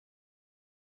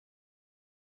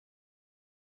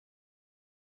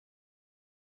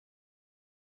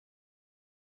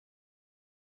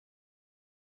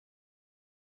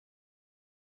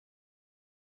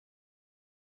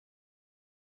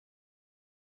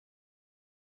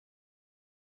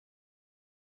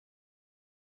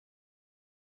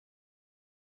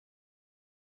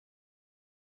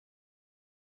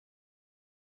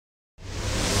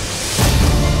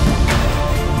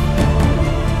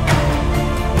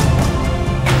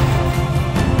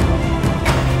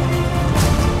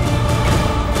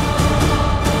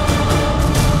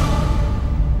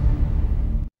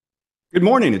Good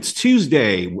morning. It's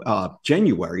Tuesday,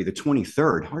 January the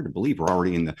 23rd. Hard to believe we're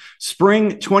already in the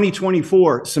spring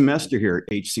 2024 semester here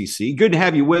at HCC. Good to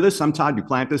have you with us. I'm Todd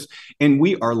Duplantis, and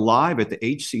we are live at the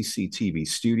HCCTV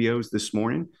studios this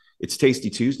morning. It's Tasty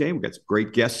Tuesday. We've got some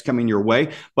great guests coming your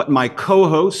way, but my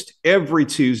co-host every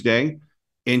Tuesday,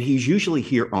 and he's usually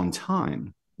here on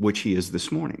time, which he is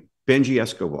this morning. Benji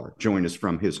Escobar joined us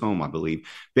from his home, I believe.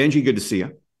 Benji, good to see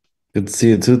you. Good to see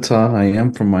you too, Todd. I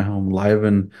am from my home, live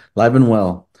and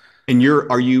well. And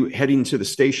are you heading to the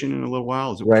station in a little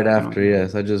while? Is it what's Right going on? after,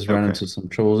 yes. I just ran Okay. into some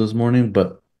troubles this morning,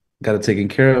 but got it taken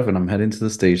care of, and I'm heading to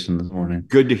the station this morning.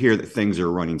 Good to hear that things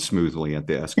are running smoothly at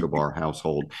the Escobar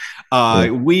household. Yeah.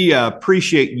 We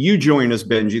appreciate you joining us,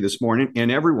 Benji, this morning,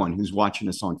 and everyone who's watching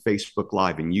us on Facebook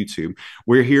Live and YouTube.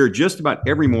 We're here just about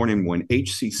every morning when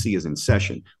HCC is in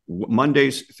session,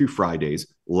 Mondays through Fridays,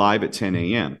 live at 10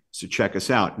 a.m. So check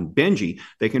us out. And Benji,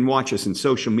 they can watch us in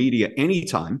social media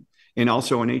anytime and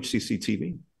also on HCC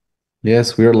TV.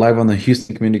 Yes, we are live on the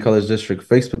Houston Community College District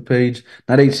Facebook page,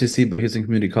 not HCC, but Houston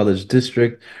Community College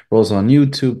District. We're also on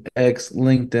YouTube, X,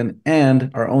 LinkedIn,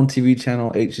 and our own TV channel,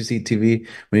 HCC TV,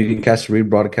 where you can catch the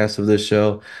rebroadcast of this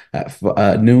show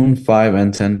at noon, 5,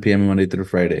 and 10 p.m. Monday through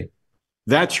Friday.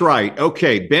 That's right.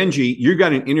 Okay, Benji, you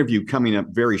got an interview coming up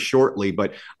very shortly,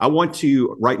 but I want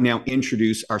to right now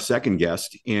introduce our second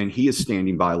guest, and he is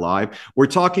standing by live. We're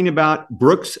talking about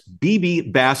Brooks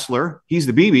BB Bassler. He's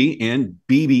the BB and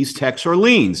BB's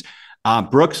Tex-Orleans.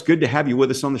 Brooks, good to have you with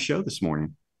us on the show this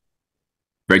morning.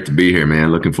 Great to be here,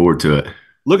 man. Looking forward to it.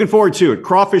 Looking forward to it.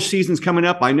 Crawfish season's coming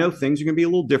up. I know things are going to be a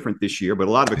little different this year, but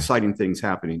a lot of exciting things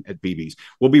happening at BB's.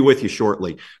 We'll be with you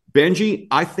shortly. Benji,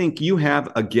 I think you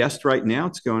have a guest right now.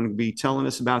 It's going to be telling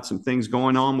us about some things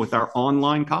going on with our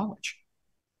online college.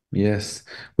 Yes,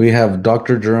 we have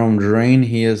Dr. Jerome Drain.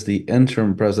 He is the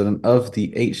interim president of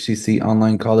the HCC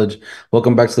Online College.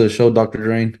 Welcome back to the show, Dr.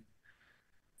 Drain.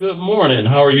 Good morning.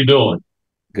 How are you doing?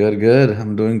 Good, good.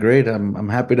 I'm doing great. I'm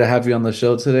happy to have you on the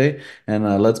show today.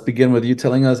 And let's begin with you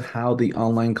telling us how the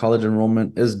online college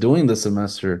enrollment is doing this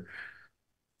semester.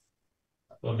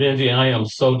 Well, Benji, I am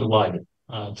so delighted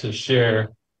to share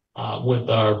with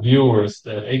our viewers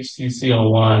that HCC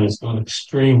Online is doing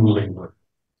extremely well.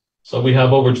 So we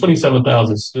have over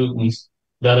 27,000 students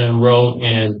that are enrolled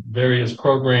in various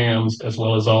programs as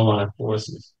well as online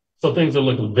courses. So things are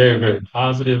looking very, very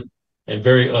positive and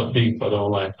very upbeat for the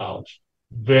online college.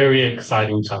 Very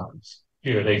exciting times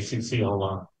here at HCC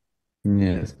Online.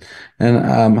 Yes.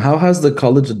 And how has the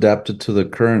college adapted to the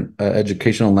current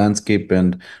educational landscape,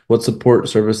 and what support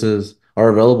services are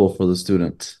available for the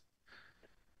students?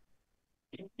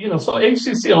 So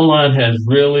HCC Online has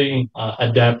really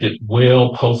adapted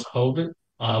well post-COVID.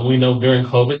 We know during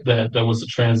COVID that there was a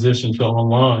transition to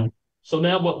online. So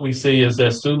now what we see is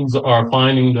that students are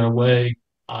finding their way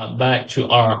back to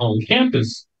our own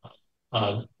campus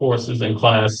courses and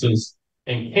classes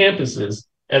and campuses,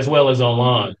 as well as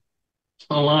online.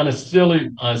 Online is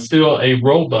still a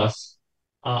robust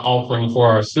offering for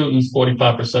our students.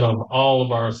 45% of all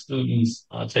of our students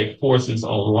take courses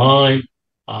online.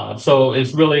 So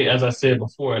it's really, as I said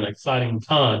before, an exciting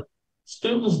time.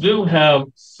 Students do have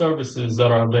services that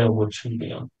are available to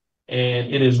them.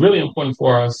 And it is really important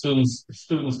for our students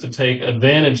to take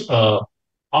advantage of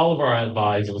all of our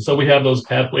advisors. So we have those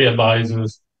pathway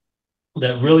advisors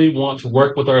that really want to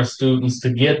work with our students to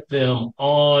get them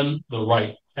on the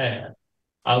right path.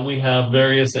 We have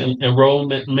various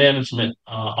enrollment management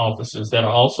officers that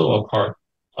are also a part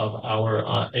of our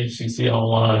HCC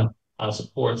Online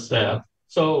support staff.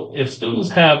 So if students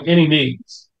have any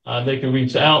needs, they can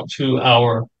reach out to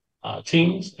our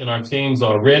teams, and our teams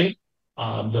are ready.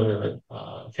 They're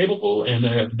capable, and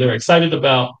they're excited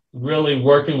about really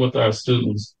working with our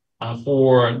students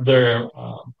for their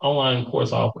online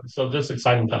course offerings. So just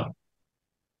exciting time.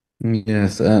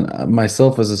 Yes, and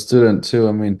myself as a student too.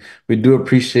 I mean, we do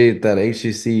appreciate that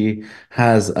HCC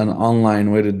has an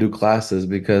online way to do classes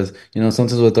because,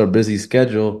 sometimes with our busy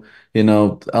schedule,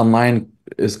 online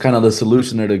is kind of the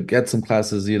solution there to get some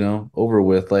classes, over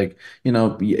with. Like,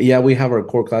 yeah, we have our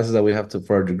core classes that we have to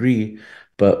for our degree,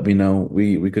 but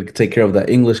we could take care of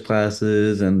the English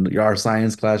classes and our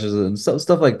science classes and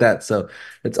stuff like that. So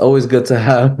it's always good to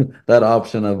have that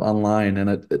option of online,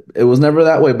 and it was never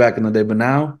that way back in the day, but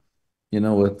now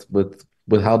with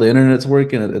how the internet's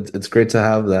working, it's great to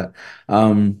have that.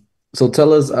 So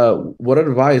tell us, what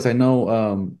advice? I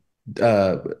know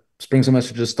spring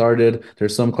semester just started.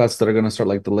 There's some classes that are going to start,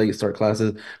 like the late start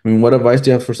classes. I mean, what advice do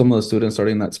you have for some of the students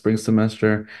starting that spring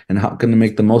semester, and how can they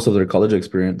make the most of their college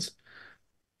experience?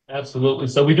 Absolutely.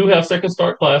 So we do have second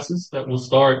start classes that will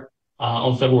start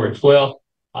on February 12th.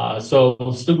 So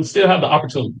students still have the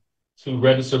opportunity to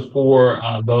register for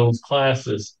those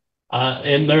classes.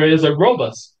 And there is a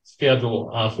robust schedule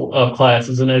of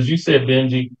classes. And as you said,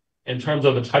 Benji, in terms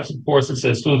of the types of courses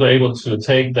that students are able to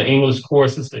take, the English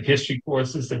courses, the history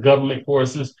courses, the government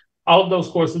courses, all of those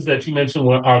courses that you mentioned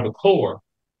are the core.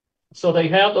 So they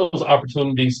have those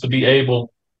opportunities to be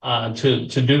able to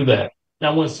do that.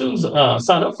 Now, when students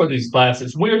sign up for these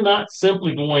classes, we're not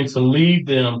simply going to leave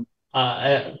them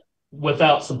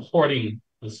without supporting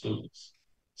the students.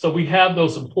 So we have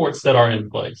those supports that are in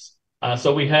place.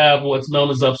 So we have what's known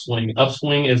as Upswing.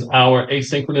 Upswing is our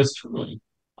asynchronous tutoring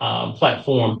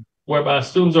platform, whereby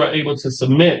students are able to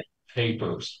submit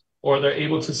papers or they're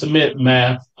able to submit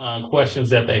math questions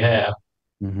that they have.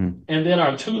 Mm-hmm. And then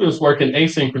our tutors working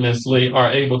asynchronously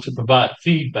are able to provide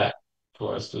feedback to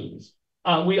our students.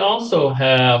 We also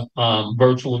have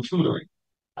virtual tutoring.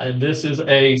 And this is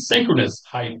a synchronous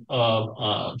type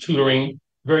of tutoring,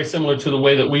 very similar to the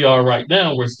way that we are right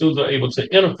now, where students are able to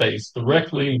interface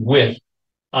directly with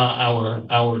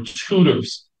our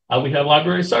tutors. We have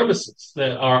library services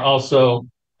that are also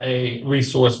a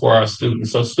resource for our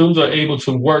students. So students are able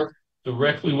to work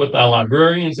directly with our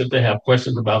librarians if they have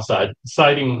questions about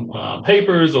citing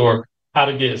papers or how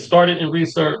to get started in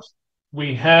research.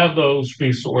 We have those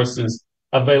resources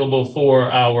available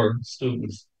for our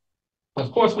students.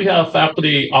 Of course, we have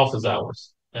faculty office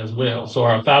hours as well. So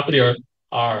our faculty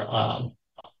are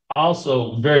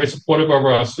also very supportive of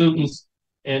our students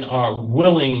and are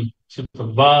willing to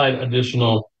provide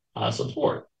additional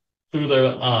support through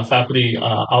their faculty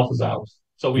office hours.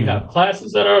 So we have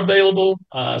classes that are available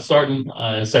starting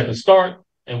in Second Start,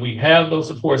 and we have those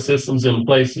support systems in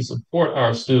place to support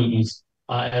our students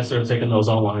as they're taking those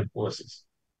online courses.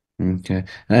 Okay.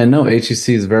 And I know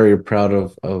HCC is very proud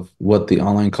of what the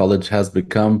online college has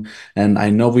become. And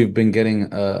I know we've been getting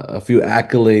a few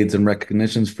accolades and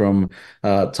recognitions from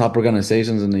top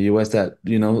organizations in the US that,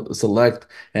 select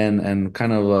and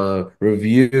kind of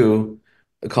review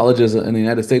colleges in the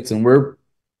United States. And we're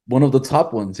one of the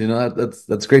top ones.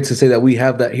 That's great to say that we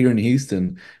have that here in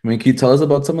Houston. I mean, can you tell us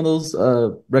about some of those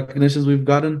recognitions we've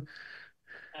gotten?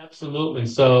 Absolutely.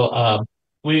 So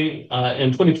we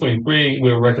in 2023,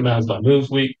 we were recognized by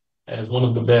Newsweek as one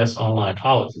of the best online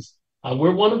colleges.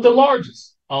 We're one of the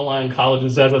largest online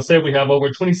colleges. As I said, we have over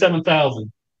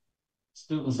 27,000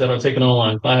 students that are taking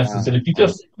online classes. And if you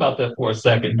just think about that for a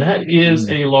second, that is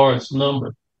a large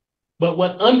number. But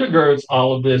what undergirds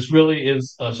all of this really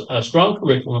is a strong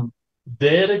curriculum,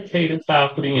 dedicated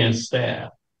faculty and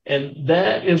staff. And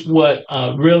that is what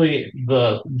really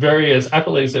the various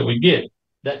accolades that we get,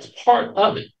 that's part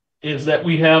of it, is that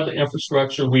we have the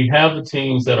infrastructure, we have the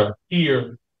teams that are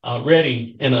here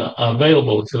ready and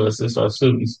available to assist our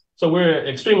students. So we're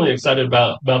extremely excited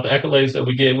about the accolades that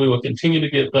we get. We will continue to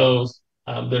get those.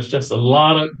 There's just a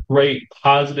lot of great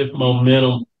positive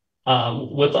momentum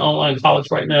with the online college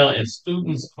right now, and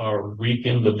students are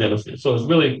reaping the benefits. So it's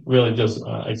really, really just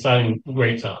exciting,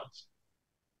 great times.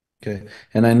 Okay.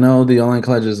 And I know the online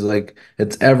college is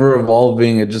it's ever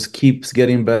evolving. It just keeps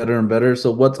getting better and better.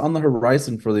 So what's on the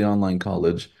horizon for the online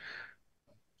college?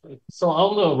 So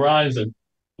on the horizon,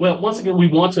 well, once again, we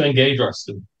want to engage our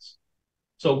students.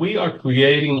 So we are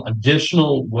creating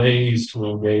additional ways to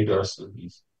engage our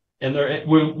students. And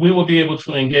we will be able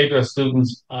to engage our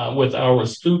students with our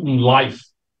student life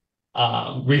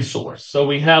resource. So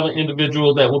we have an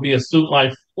individual that will be a student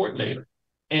life coordinator.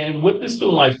 And with the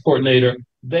student life coordinator,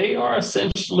 they are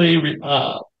essentially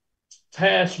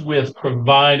tasked with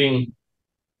providing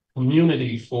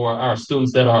community for our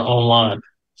students that are online.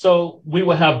 So we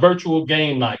will have virtual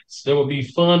game nights. There will be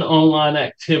fun online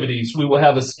activities. We will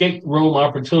have escape room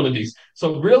opportunities.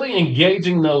 So really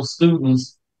engaging those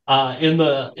students in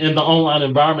the online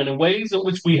environment in ways in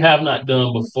which we have not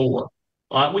done before.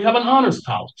 We have an honors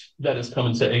college that is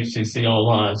coming to HCC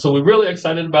Online. So we're really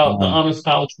excited about the honors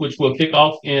college, which will kick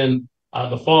off in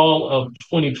the fall of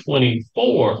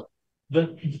 2024.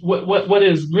 What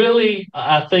is really,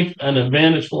 I think, an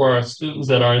advantage for our students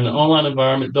that are in the online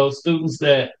environment, those students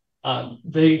that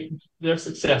they're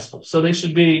successful. So they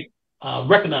should be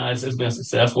recognized as being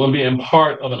successful and being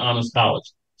part of an honors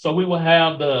college. So we will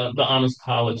have the honors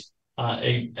college at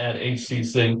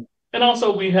HCC. And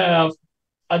also we have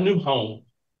a new home.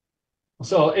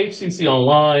 So HCC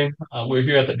Online, we're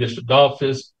here at the district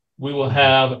office. We will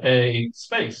have a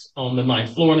space on the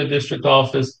 9th floor in the district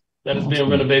office that is being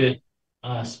renovated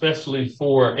especially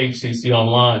for HCC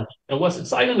Online. And what's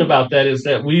exciting about that is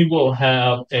that we will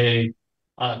have a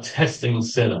testing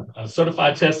center, a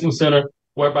certified testing center,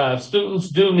 whereby if students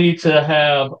do need to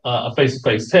have a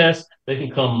face-to-face test, they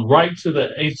can come right to the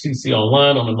HCC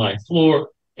Online on the 9th floor.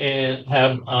 and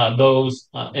have those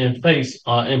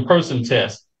in-person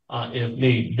tests if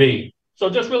need be. So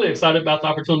just really excited about the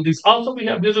opportunities. Also, we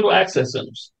have digital access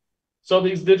centers. So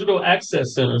these digital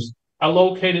access centers are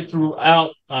located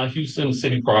throughout Houston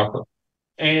City proper.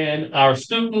 And our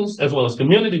students, as well as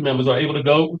community members, are able to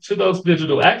go to those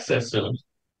digital access centers,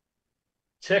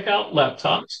 check out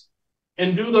laptops,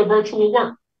 and do their virtual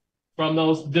work from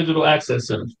those digital access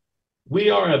centers.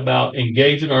 We are about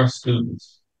engaging our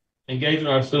students with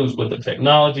the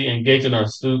technology, engaging our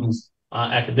students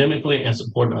academically, and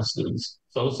supporting our students.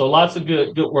 So lots of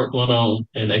good work going on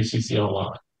in HCC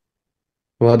Online.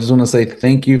 Well, I just want to say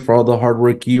thank you for all the hard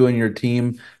work you and your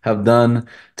team have done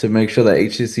to make sure that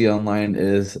HCC Online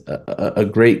is a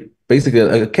great, basically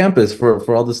a campus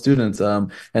for all the students.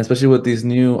 And especially with these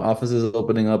new offices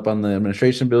opening up on the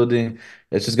administration building,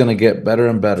 it's just going to get better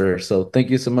and better. So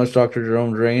thank you so much, Dr.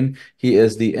 Jerome Drain. He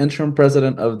is the interim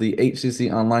president of the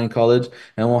HCC Online College,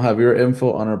 and we'll have your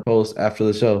info on our post after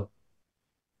the show.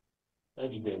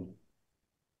 Thank you, Ben.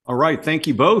 All right. Thank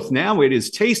you both. Now it is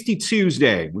Tasty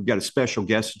Tuesday. We've got a special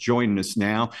guest joining us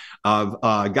now. I've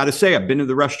got to say, I've been to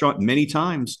the restaurant many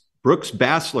times. Brooks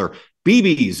Bassler,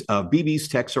 BB's of BB's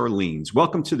Tex-Orleans.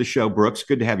 Welcome to the show, Brooks.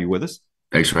 Good to have you with us.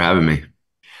 Thanks for having me.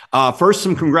 First,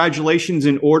 some congratulations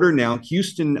in order. Now,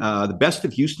 Houston, the Best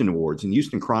of Houston Awards and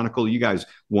Houston Chronicle, you guys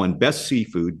won Best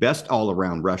Seafood, Best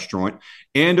All-Around Restaurant,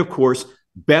 and of course,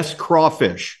 Best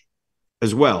Crawfish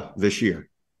as well this year.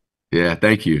 Yeah,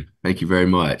 thank you. Thank you very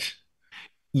much.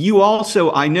 You also,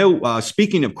 I know,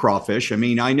 speaking of crawfish, I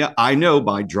mean, I know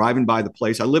by driving by the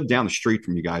place, I live down the street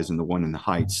from you guys in the one in the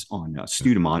Heights on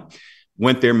Studemont,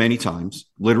 went there many times,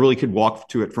 literally could walk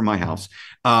to it from my house.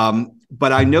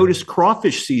 But I noticed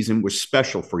crawfish season was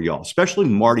special for y'all, especially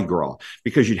Mardi Gras,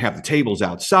 because you'd have the tables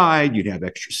outside, you'd have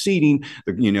extra seating,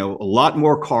 you know, a lot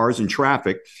more cars and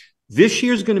traffic. This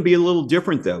year's going to be a little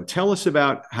different, though. Tell us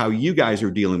about how you guys are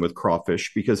dealing with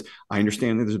crawfish, because I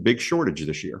understand that there's a big shortage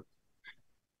this year.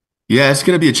 Yeah, it's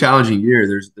going to be a challenging year.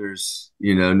 There's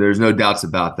no doubts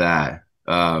about that.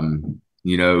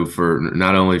 For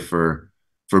not only for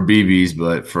BB's,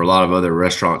 but for a lot of other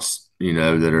restaurants,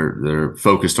 that are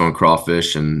focused on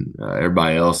crawfish and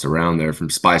everybody else around there, from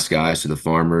Spice Guys to the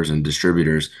farmers and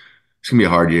distributors. It's going to be a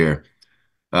hard year.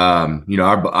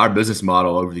 Our business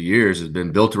model over the years has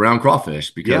been built around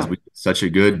crawfish because we get such a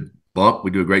good bump.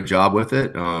 We do a great job with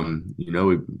it.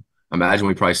 We imagine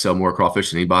we probably sell more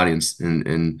crawfish than anybody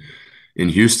in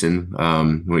Houston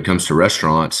when it comes to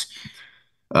restaurants.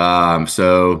 We're just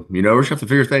gonna have to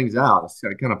figure things out. It's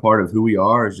kind of part of who we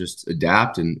are, is just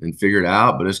adapt and figure it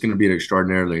out. But it's going to be an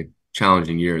extraordinarily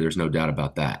challenging year. There's no doubt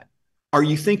about that. Are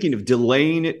you thinking of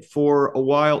delaying it for a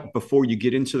while before you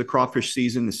get into the crawfish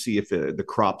season to see if the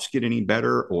crops get any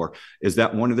better? Or is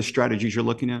that one of the strategies you're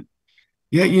looking at?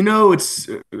 Yeah, it's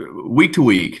week to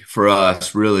week for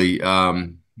us, really.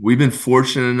 We've been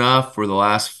fortunate enough for the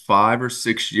last 5 or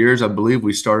 6 years. I believe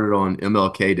we started on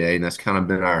MLK Day, and that's kind of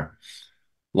been our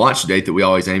launch date that we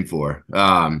always aim for.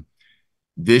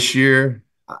 This year,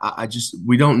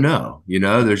 we don't know.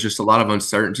 There's just a lot of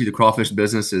uncertainty. The crawfish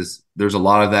business there's a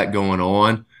lot of that going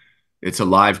on. It's a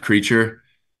live creature.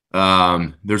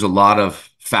 There's a lot of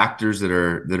factors that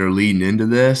are leading into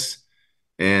this.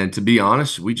 And to be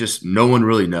honest, no one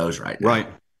really knows right now. Right.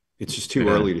 It's just too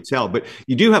early to tell. But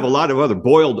you do have a lot of other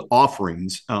boiled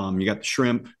offerings. You got the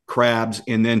shrimp, crabs,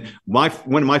 and then one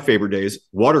of my favorite days,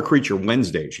 Water Creature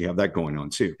Wednesdays. You have that going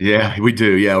on too. Yeah, we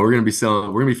do. Yeah, we're gonna be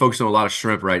focusing on a lot of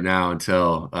shrimp right now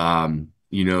until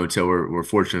we're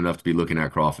fortunate enough to be looking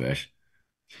at crawfish.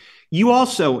 You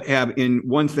also have, in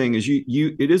one thing, is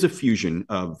it is a fusion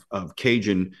of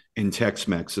Cajun and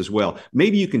Tex-Mex as well.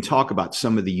 Maybe you can talk about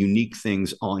some of the unique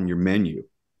things on your menu.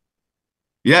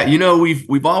 Yeah,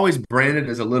 we've always branded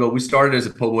we started as a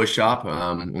po' boy shop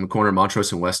on the corner of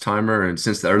Montrose and Westheimer, and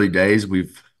since the early days,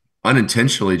 we've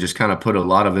unintentionally just kind of put a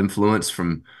lot of influence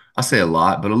from, I say a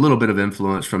lot, but a little bit of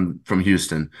influence from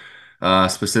Houston,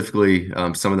 specifically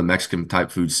some of the Mexican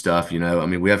type food stuff. We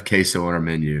have queso on our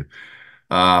menu.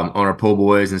 On our po'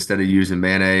 boys, instead of using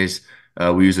mayonnaise,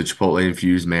 we use a Chipotle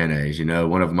infused mayonnaise.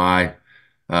 One of my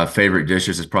favorite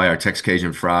dishes is probably our Tex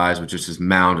Cajun fries, which is this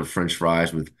mound of French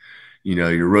fries with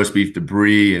your roast beef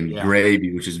debris and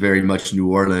gravy, which is very much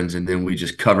New Orleans. And then we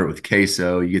just cover it with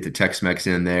queso. You get the Tex-Mex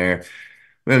in there.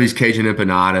 We have these Cajun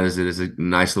empanadas. It is a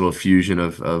nice little fusion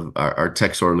of our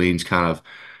Tex-Orleans kind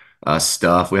of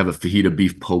stuff. We have a fajita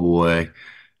beef po' boy.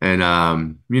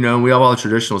 And, we have all the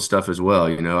traditional stuff as well.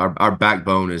 Our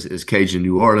backbone is Cajun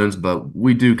New Orleans, but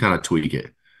we do kind of tweak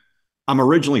it. I'm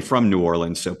originally from New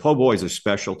Orleans, so po' boys are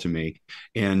special to me.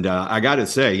 And I got to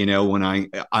say, when I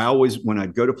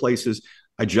go to places,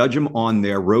 I judge them on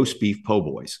their roast beef po'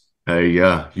 boys. Hey,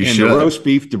 yeah, you And should. the roast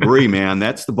beef debris, man,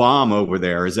 that's the bomb over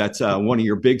there. Is that one of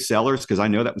your big sellers? Because I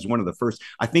know that was one of the first.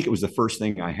 I think it was the first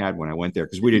thing I had when I went there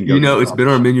because we didn't go. It's been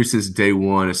on our menu since day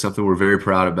one. It's something we're very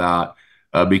proud about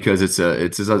because it's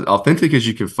as authentic as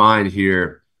you can find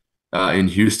here in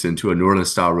Houston to a New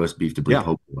Orleans style roast beef debris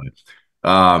po' boy.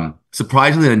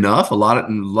 Surprisingly enough, a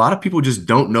lot of people just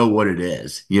don't know what it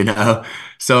is,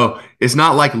 So it's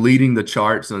not like leading the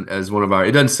charts as one of our.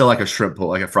 It doesn't sell like a shrimp po',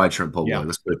 like a fried shrimp po' boy.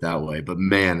 Let's put it that way. But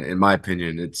man, in my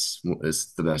opinion, it's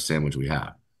the best sandwich we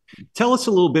have. Tell us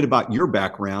a little bit about your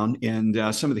background and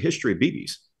some of the history of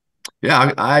BB's.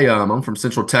 Yeah, I'm from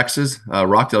Central Texas,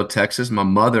 Rockdale, Texas. My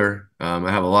mother,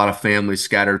 I have a lot of family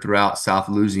scattered throughout South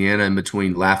Louisiana in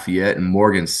between Lafayette and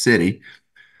Morgan City.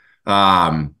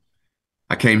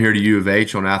 I came here to U of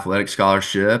H on athletic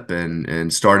scholarship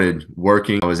and started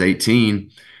working. I was 18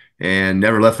 and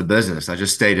never left the business. I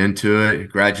just stayed into it,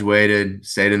 graduated,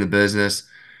 stayed in the business.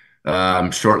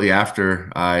 Shortly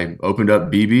after, I opened up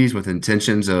BB's with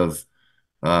intentions of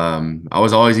I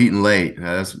was always eating late.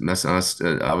 I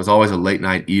was always a late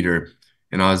night eater,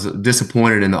 and I was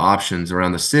disappointed in the options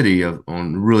around the city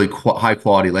on really high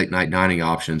quality late night dining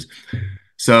options.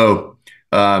 So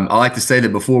I like to say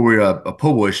that before we were a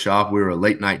po' boy shop, we were a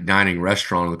late night dining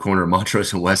restaurant on the corner of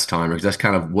Montrose and Westheimer because that's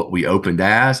kind of what we opened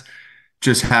as.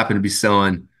 Just happened to be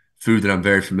selling food that I'm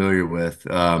very familiar with,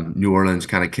 New Orleans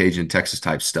kind of Cajun Texas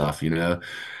type stuff,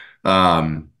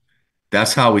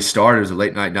 That's how we started as a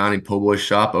late night dining po' boy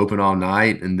shop, open all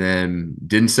night, and then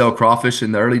didn't sell crawfish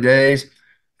in the early days.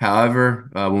 However,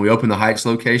 when we opened the Heights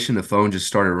location, the phone just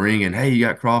started ringing. Hey, you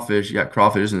got crawfish? You got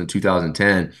crawfish in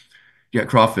 2010. You got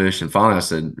crawfish. And finally I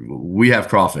said, we have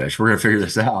crawfish. We're going to figure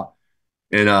this out.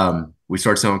 And we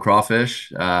started selling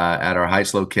crawfish at our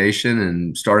Heights location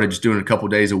and started just doing it a couple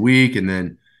days a week. And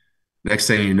then next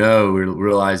thing you know, we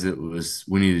realized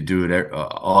we needed to do it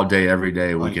all day, every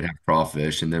day. We could have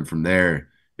crawfish. And then from there,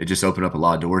 it just opened up a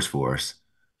lot of doors for us.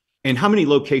 And how many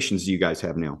locations do you guys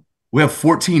have now? We have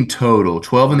 14 total,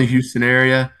 12 in the Houston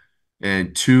area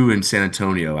and 2 in San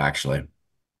Antonio, actually.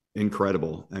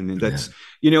 Incredible. I mean, that's,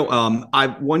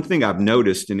 one thing I've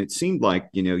noticed, and it seemed like,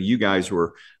 you guys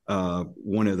were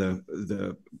one of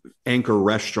the anchor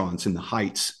restaurants in the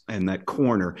Heights and that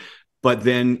corner. But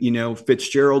then,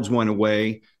 Fitzgerald's went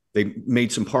away. They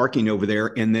made some parking over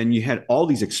there. And then you had all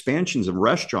these expansions of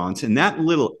restaurants in that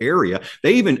little area.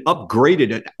 They even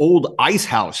upgraded an old ice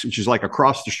house, which is like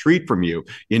across the street from you.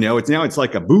 It's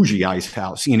like a bougie ice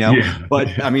house,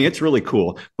 But I mean, it's really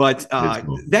cool. But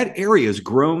cool. That area has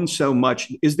grown so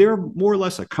much. Is there more or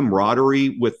less a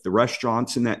camaraderie with the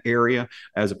restaurants in that area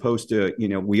as opposed to,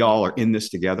 we all are in this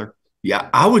together? Yeah,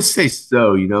 I would say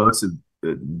so. It's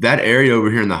that area over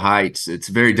here in the Heights, it's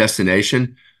very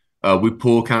destination. We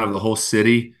pull kind of the whole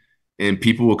city, and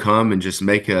people will come and just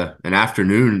make an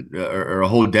afternoon or a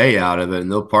whole day out of it.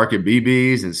 And they'll park at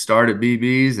BB's and start at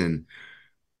BB's and,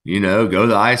 go to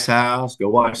the ice house, go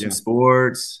watch some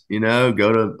sports, go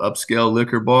to upscale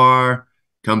liquor bar,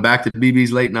 come back to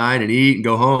BB's late night and eat and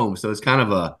go home. So it's kind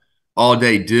of a all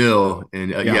day deal. And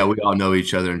we all know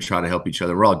each other and try to help each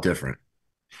other. We're all different.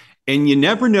 And you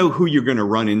never know who you're going to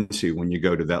run into when you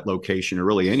go to that location or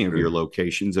really any of your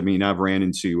locations. I mean, I've ran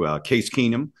into Case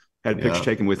Keenum, had a picture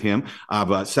taken with him.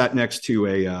 I've sat next to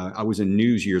I was in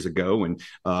news years ago and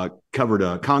covered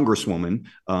a congresswoman.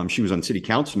 She was on city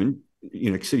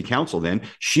council then.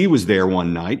 She was there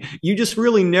one night. You just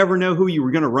really never know who you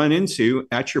were going to run into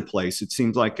at your place. It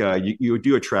seems like you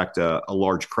do attract a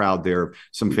large crowd there,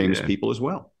 some famous people as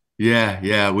well.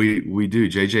 Yeah, we do.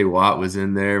 J.J. Watt was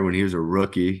in there when he was a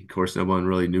rookie. Of course, no one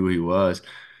really knew who he was.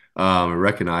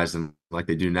 Recognized him like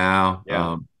they do now.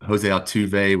 Yeah. Jose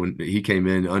Altuve, when he came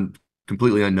in,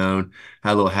 completely unknown,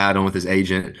 had a little hat on with his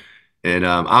agent. And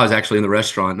I was actually in the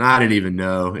restaurant, and I didn't even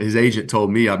know. His agent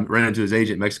told me. I ran into his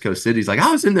agent in Mexico City. He's like,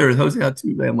 I was in there with Jose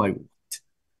Altuve. I'm like,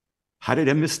 how did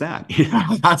I miss that?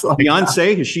 That's like,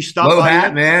 Beyonce, has she stopped low by hat,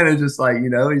 yet? man. It's just like,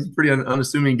 he's a pretty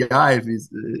unassuming guy. If he's,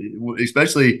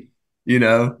 especially, in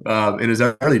his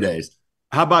early days.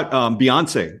 How about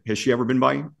Beyonce? Has she ever been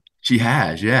by you? She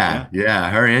has, yeah.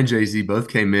 Her and Jay-Z both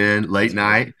came in late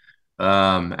night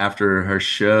after her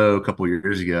show a couple of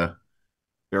years ago.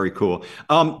 Very cool.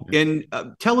 And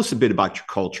tell us a bit about your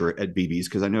culture at BB's,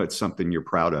 because I know it's something you're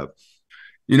proud of.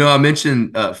 I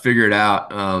mentioned Figure It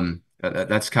Out.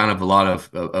 That's kind of a lot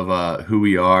of who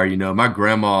we are. My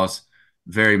grandma's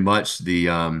very much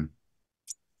the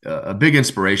a big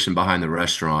inspiration behind the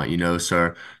restaurant.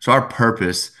 So our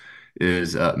purpose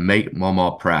is make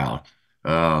Mama proud,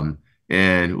 and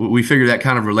we figure that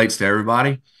kind of relates to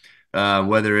everybody.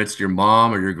 whether it's your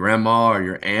mom or your grandma or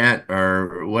your aunt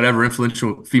or whatever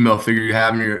influential female figure you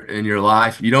have in your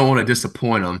life. You don't want to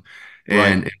disappoint them.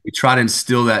 And Right. we try to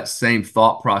instill that same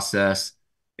thought process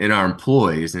in our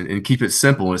employees and keep it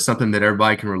simple. It's something that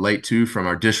everybody can relate to, from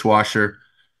our dishwasher,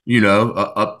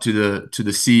 up to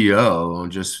the CEO.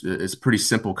 And just it's a pretty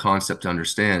simple concept to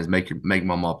understand, is make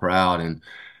mama proud. And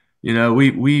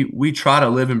we try to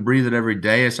live and breathe it every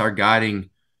day. It's our guiding,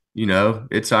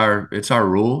 it's our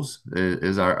rules,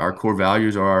 is our core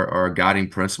values, are our guiding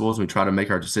principles. We try to make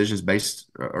our decisions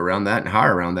based around that and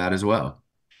hire around that as well.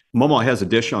 Mama has a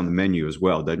dish on the menu as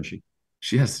well, doesn't she?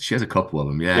 She has a couple of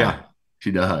them. Yeah, Yeah.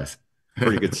 she does.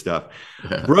 Pretty good stuff.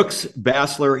 Brooks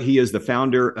Bassler, he is the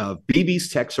founder of BB's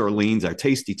Tex-Orleans, our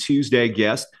Tasty Tuesday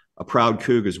guest, a proud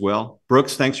Coug as well.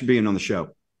 Brooks, thanks for being on the show.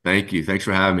 Thank you. Thanks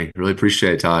for having me. Really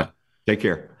appreciate it, Todd. Take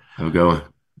care. Have a good one.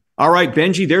 All right,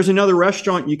 Benji, there's another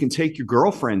restaurant you can take your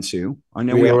girlfriend to. I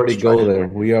know We already always go there.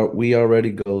 We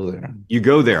already go there. You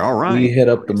go there. All right. We hit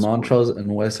up the Montrose and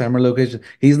Westheimer location.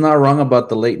 He's not wrong about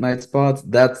the late night spots.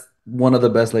 That's one of the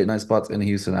best late night spots in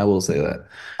Houston. I will say that.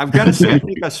 I've got to say, I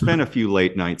think I spent a few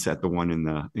late nights at the one in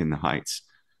the Heights.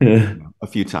 A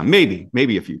few times,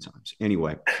 maybe a few times.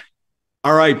 Anyway.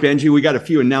 All right, Benji, we got a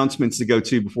few announcements to go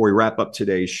to before we wrap up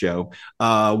today's show.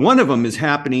 One of them is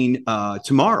happening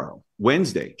tomorrow,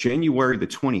 Wednesday, January the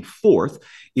 24th.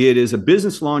 It is a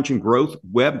business launch and growth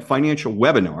financial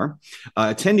webinar.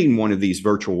 Attending one of these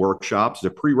virtual workshops is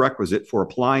a prerequisite for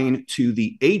applying to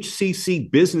the HCC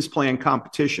business plan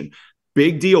competition.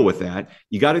 Big deal with that.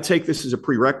 You got to take this as a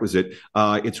prerequisite.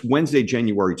 It's Wednesday,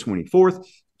 January 24th.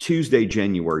 Tuesday,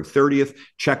 January 30th.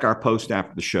 Check our post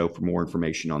after the show for more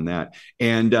information on that.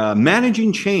 And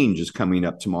Managing Change is coming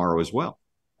up tomorrow as well.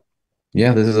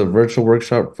 Yeah, this is a virtual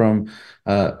workshop from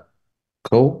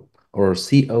COPP or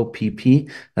COPP.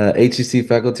 HCC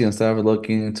faculty and staff are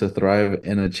looking to thrive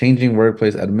in a changing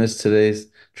workplace amidst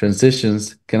today's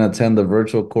transitions can attend the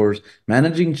virtual course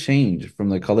Managing Change from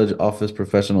the College Office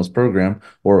Professionals Program,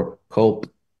 or COPP.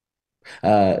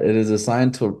 It is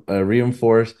assigned to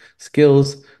reinforce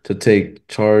skills to take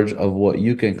charge of what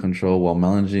you can control while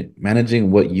managing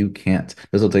what you can't.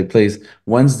 This will take place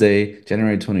Wednesday,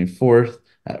 January 24th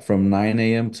from 9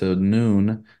 a.m. to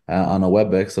noon on a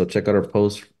WebEx. So check out our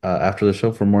post after the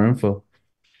show for more info.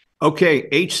 Okay,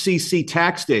 HCC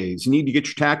Tax Days. You need to get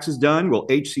your taxes done? Well,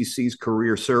 HCC's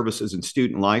Career Services and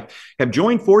Student Life have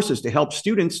joined forces to help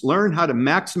students learn how to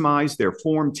maximize their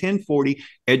Form 1040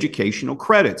 educational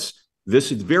credits.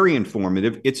 This is very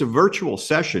informative. It's a virtual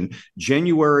session,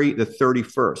 January the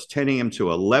 31st, 10 a.m.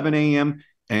 to 11 a.m.,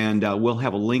 and we'll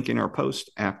have a link in our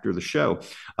post after the show.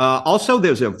 Also,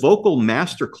 there's a vocal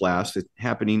masterclass that's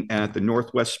happening at the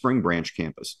Northwest Spring Branch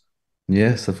campus.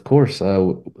 Yes, of course.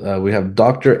 We have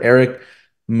Dr. Eric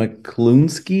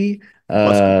Laszcynski,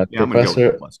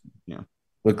 professor. Yeah.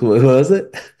 What was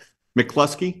it?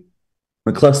 McCluskey?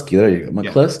 McCluskey, there you go.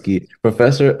 McCluskey,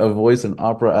 professor of voice and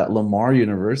opera at Lamar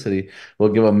University, will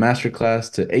give a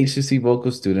masterclass to HCC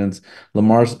vocal students.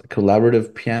 Lamar's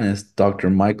collaborative pianist, Dr.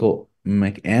 Michael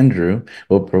McAndrew,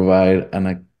 will provide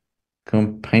an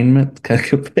accompaniment for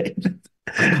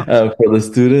the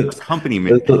students.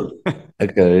 Accompaniment.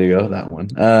 Okay, there you go. That one.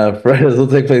 This will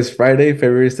take place Friday,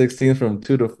 February 16th from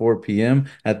 2 to 4 p.m.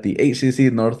 at the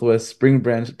HCC Northwest Spring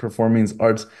Branch Performing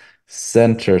Arts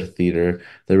Center Theater.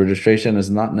 The registration is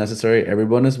not necessary.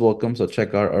 Everyone is welcome. So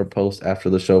check out our post after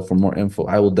the show for more info.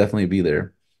 I will definitely be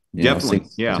there.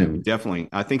 Definitely.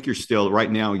 I think you're still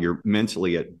right now. You're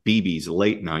mentally at BB's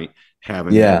late night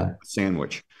having a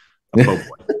sandwich. A po'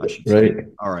 boy, I should say. Right.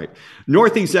 All right.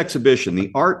 Northeast Exhibition,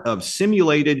 The Art of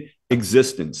Simulated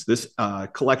Existence. This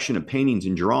collection of paintings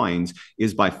and drawings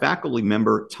is by faculty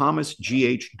member Thomas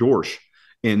G.H. Dorsch,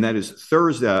 and that is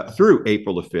Thursday through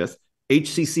April the 5th.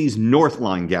 HCC's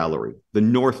Northline Gallery, the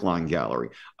Northline Gallery.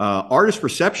 Artist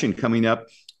reception coming up,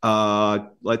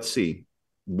 let's see,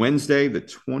 Wednesday the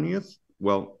 20th.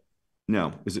 Well,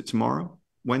 no, is it tomorrow?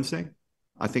 Wednesday?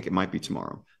 I think it might be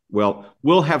tomorrow. Well,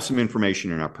 we'll have some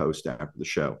information in our post after the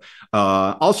show.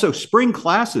 Also, spring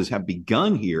classes have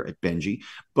begun here at Benji,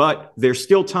 but there's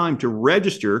still time to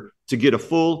register to get a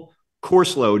full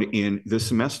course load in this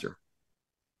semester.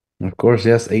 Of course,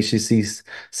 yes. HCC's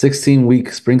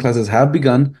 16-week spring classes have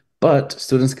begun, but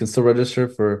students can still register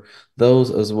for those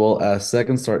as well as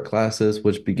second start classes,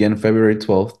 which begin February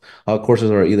 12th. All courses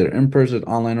are either in person,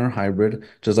 online, or hybrid,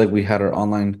 just like we had our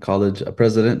online college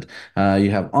president.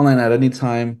 You have online at any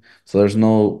time, so there's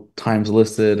no times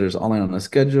listed. There's online on a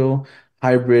schedule.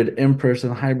 hybrid,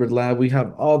 in-person, hybrid lab. We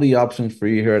have all the options for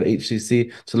you here at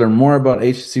HCC. To learn more about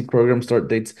HCC program start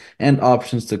dates and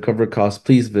options to cover costs,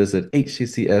 please visit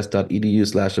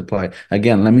hccs.edu/apply.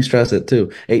 Again, let me stress it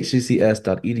too,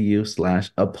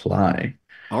 hccs.edu/apply.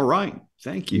 All right.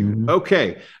 Thank you.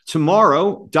 Okay.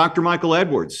 Tomorrow, Dr. Michael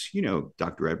Edwards. You know,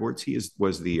 Dr. Edwards,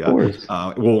 was the,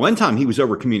 well, one time he was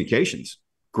over communications.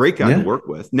 Great guy to work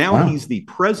with. Now he's the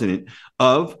president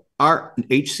of our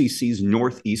HCC's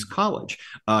Northeast College.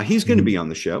 He's going to be on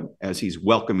the show as he's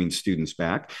welcoming students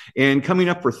back. And coming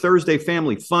up for Thursday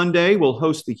Family Fun Day, we'll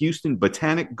host the Houston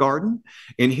Botanic Garden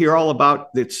and hear all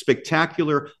about the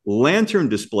spectacular lantern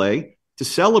display to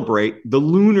celebrate the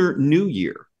Lunar New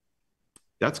Year.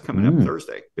 That's coming up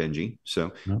Thursday, Benji.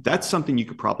 So that's something you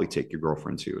could probably take your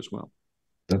girlfriend to as well.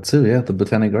 That's it. Yeah, the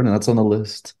Botanic Garden. That's on the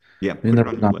list. Yeah,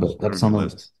 that's on the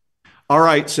list. All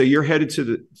right, so you're headed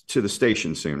to the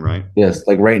station soon, right? Yes,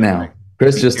 like right now.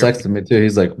 Chris just texted me too.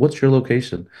 He's like, "What's your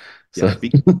location?" So yeah,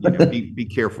 be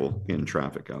careful in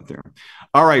traffic out there.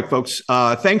 All right, folks.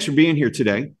 Thanks for being here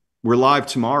today. We're live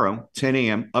tomorrow, 10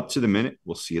 a.m. up to the minute.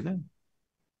 We'll see you then.